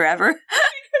gone forever.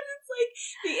 Because it's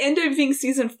like the end of, I think,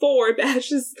 season 4, Bash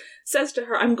says to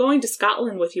her, I'm going to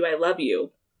Scotland with you, I love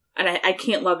you. And I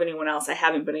can't love anyone else, I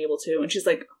haven't been able to. And she's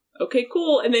like, okay,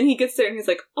 cool. And then he gets there and he's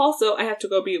like, also, I have to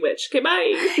go be a witch. Okay,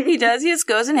 bye. He does. He just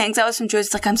goes and hangs out with some druids.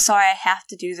 He's like, I'm sorry, I have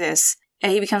to do this.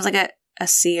 And he becomes like a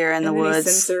seer in the woods.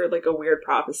 He sends her like a weird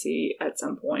prophecy at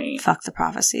some point. Fuck the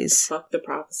prophecies. Fuck the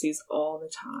prophecies all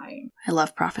the time. I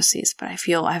love prophecies, but I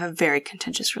feel I have a very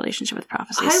contentious relationship with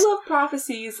prophecies. I love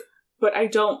prophecies, but I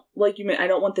don't, like you meant, I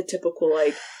don't want the typical,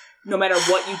 like, no matter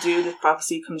what you do, this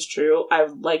prophecy comes true. I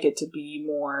would like it to be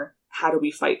more, how do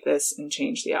we fight this and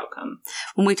change the outcome?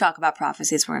 When we talk about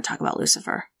prophecies, we're going to talk about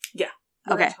Lucifer. Yeah.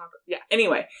 Okay.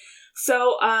 Anyway.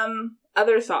 So,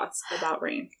 other thoughts about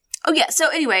Reign? Oh, yeah. So,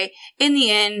 anyway, in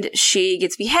the end, she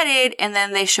gets beheaded, and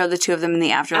then they show the two of them in the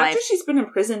afterlife. After she's been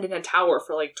imprisoned in a tower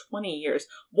for like 20 years.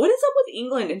 What is up with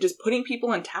England and just putting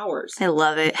people in towers? I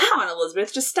love it. Come on,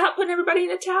 Elizabeth. Just stop putting everybody in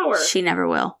a tower. She never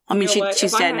will. I mean, she's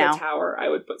dead now. If I had a tower, I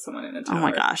would put someone in a tower. Oh,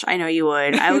 my gosh. I know you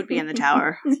would. I would be in the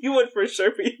tower. You would for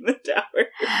sure be in the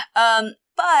tower.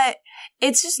 But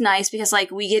it's just nice because,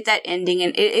 like, we get that ending,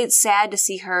 and it's sad to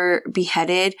see her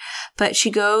beheaded, but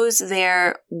she goes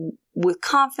there with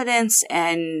confidence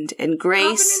and grace.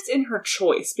 Confidence in her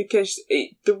choice, because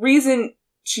the reason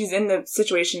she's in the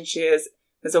situation she is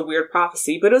a weird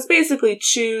prophecy, but it was basically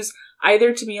choose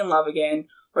either to be in love again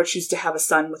or choose to have a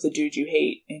son with a dude you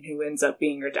hate and who ends up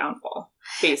being your downfall,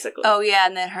 basically. Oh, yeah,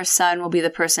 and then her son will be the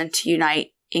person to unite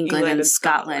England and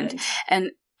Scotland.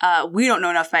 And we don't know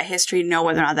enough about history to know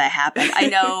whether or not that happened. I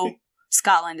know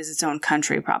Scotland is its own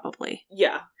country, probably.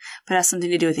 Yeah. But it has something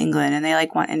to do with England, and they,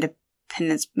 like, want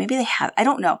independence. Maybe they have. I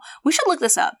don't know. We should look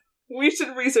this up. We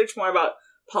should research more about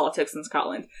politics in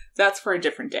Scotland. That's for a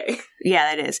different day.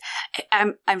 Yeah, that is.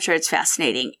 I'm sure it's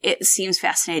fascinating. It seems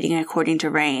fascinating according to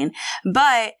Rain,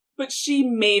 but she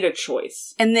made a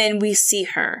choice. And then we see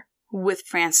her with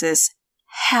Francis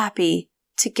happy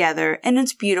together, and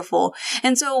it's beautiful.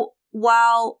 And so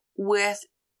while with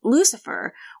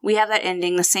Lucifer, we have that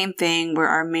ending, the same thing where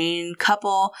our main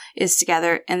couple is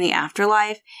together in the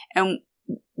afterlife, and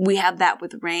we have that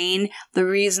with Rain. The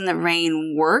reason that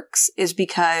Rain works is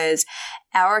because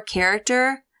our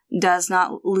character does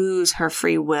not lose her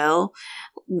free will.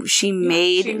 She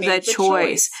made the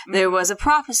choice. Mm-hmm. There was a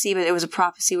prophecy, but it was a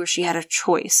prophecy where she had a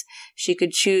choice. She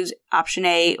could choose option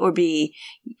A or B,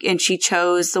 and she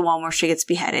chose the one where she gets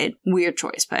beheaded. Weird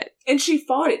choice, but... And she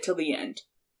fought it till the end.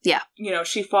 Yeah. You know,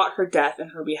 she fought her death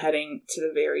and her beheading to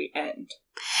the very end.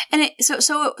 And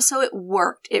so it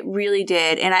worked. It really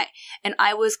did. And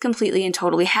I was completely and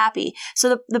totally happy.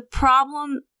 So the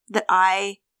problem that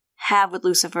I have with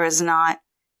Lucifer is not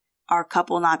our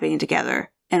couple not being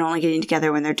together and only getting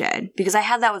together when they're dead. Because I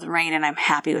had that with Rain, and I'm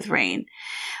happy with Rain.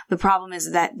 The problem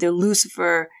is that the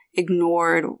Lucifer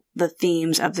ignored the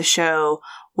themes of the show,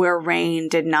 where Rain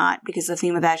did not, because the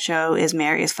theme of that show is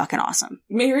Mary is fucking awesome.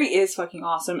 Mary is fucking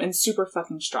awesome and super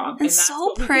fucking strong. And that's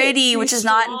so pretty, which is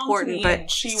not important,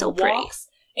 but she still pretty. Walks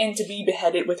in to be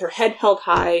beheaded with her head held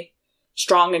high,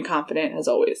 strong and confident as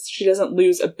always. She doesn't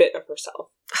lose a bit of herself.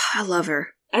 I love her.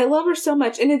 I love her so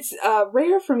much, and it's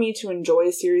rare for me to enjoy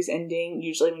a series ending,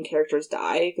 usually when characters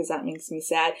die, because that makes me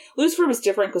sad. Lucifer was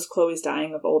different because Chloe's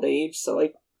dying of old age, so,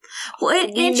 like... Well,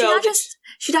 and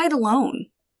she died alone,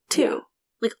 too. Yeah.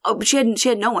 Like, but she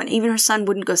had no one. Even her son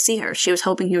wouldn't go see her. She was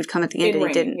hoping he would come at the end, and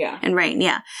he didn't. Yeah. And Rain,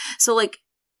 yeah. So, like,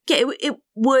 yeah, it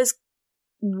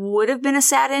would have been a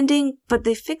sad ending, but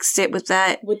they fixed it with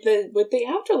that. With the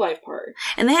afterlife part.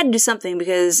 And they had to do something,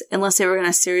 because unless they were going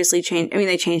to seriously change, I mean,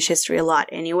 they changed history a lot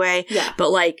anyway. Yeah.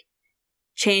 But, like,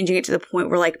 changing it to the point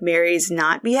where, like, Mary's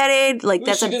not beheaded, like,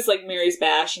 she just, like, Mary's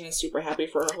bash and is super happy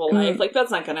for her whole life. Like,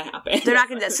 that's not going to happen. They're not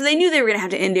going to do that. So they knew they were going to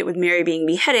have to end it with Mary being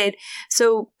beheaded.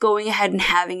 So going ahead and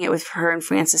having it with her and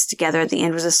Francis together at the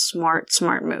end was a smart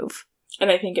move. And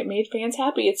I think it made fans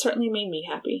happy. It certainly made me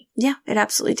happy. Yeah, it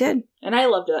absolutely did. And I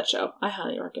loved that show. I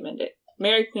highly recommend it.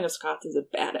 Mary, Queen of Scots is a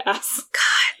badass.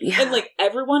 God, yeah. And, like,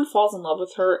 everyone falls in love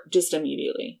with her just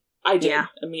immediately. I did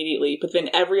immediately, but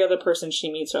then every other person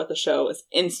she meets throughout the show is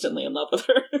instantly in love with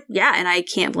her. Yeah, and I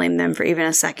can't blame them for even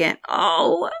a second.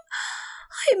 Oh,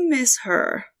 I miss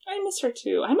her. I miss her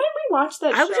too. I might rewatch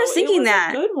that show. I was just thinking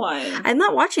that. A good one. I'm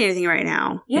not watching anything right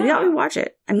now. Yeah. Maybe I'll rewatch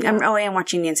it. I am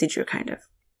watching Nancy Drew, kind of.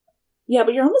 Yeah,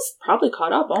 but you're almost probably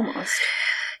caught up, almost.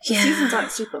 Yeah. The seasons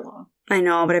aren't super long. I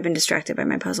know, but I've been distracted by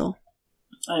my puzzle.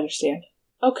 I understand.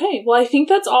 Okay, well, I think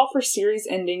that's all for series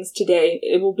endings today.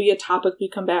 It will be a topic we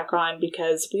come back on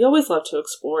because we always love to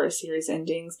explore series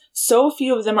endings. So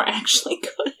few of them are actually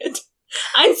good.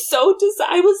 I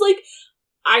was like,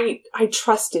 I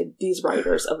trusted these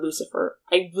writers of Lucifer.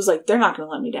 I was like, they're not going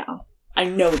to let me down. I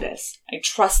know this. I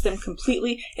trust them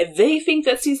completely. If they think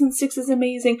that season 6 is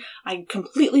amazing, I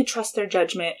completely trust their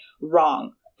judgment.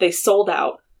 Wrong. They sold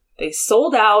out. They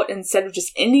sold out instead of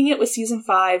just ending it with season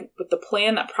 5 with the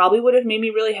plan that probably would have made me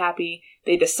really happy.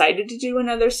 They decided to do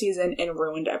another season and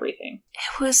ruined everything.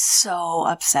 It was so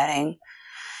upsetting.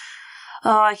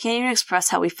 Oh, I can't even express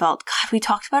how we felt. God, we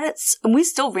talked about it, and we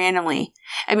still randomly.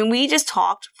 I mean, we just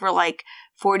talked for like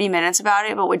 40 minutes about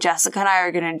it, but what Jessica and I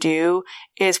are going to do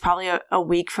is probably a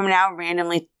week from now,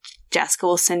 randomly, Jessica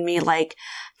will send me like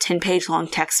 10-page long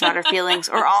text about her feelings,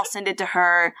 or I'll send it to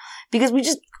her, because we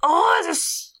just,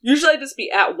 usually I just be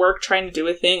at work trying to do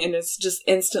a thing and just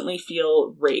instantly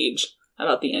feel rage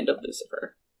about the end of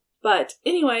Lucifer. But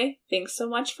anyway, thanks so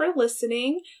much for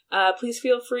listening. Please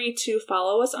feel free to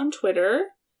follow us on Twitter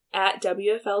at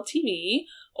WFLTV,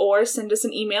 or send us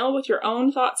an email with your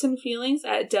own thoughts and feelings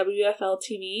at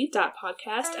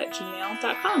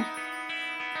wfltv.podcast@gmail.com.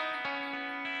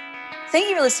 Thank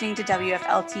you for listening to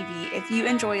WFLTV. If you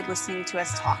enjoyed listening to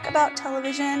us talk about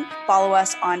television, follow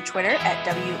us on Twitter at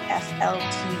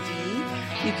WFLTV.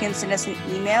 You can send us an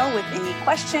email with any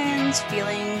questions,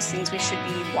 feelings, things we should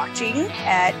be watching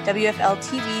at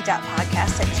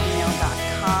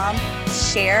WFLTV.podcast@gmail.com.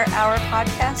 Share our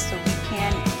podcast so we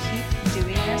can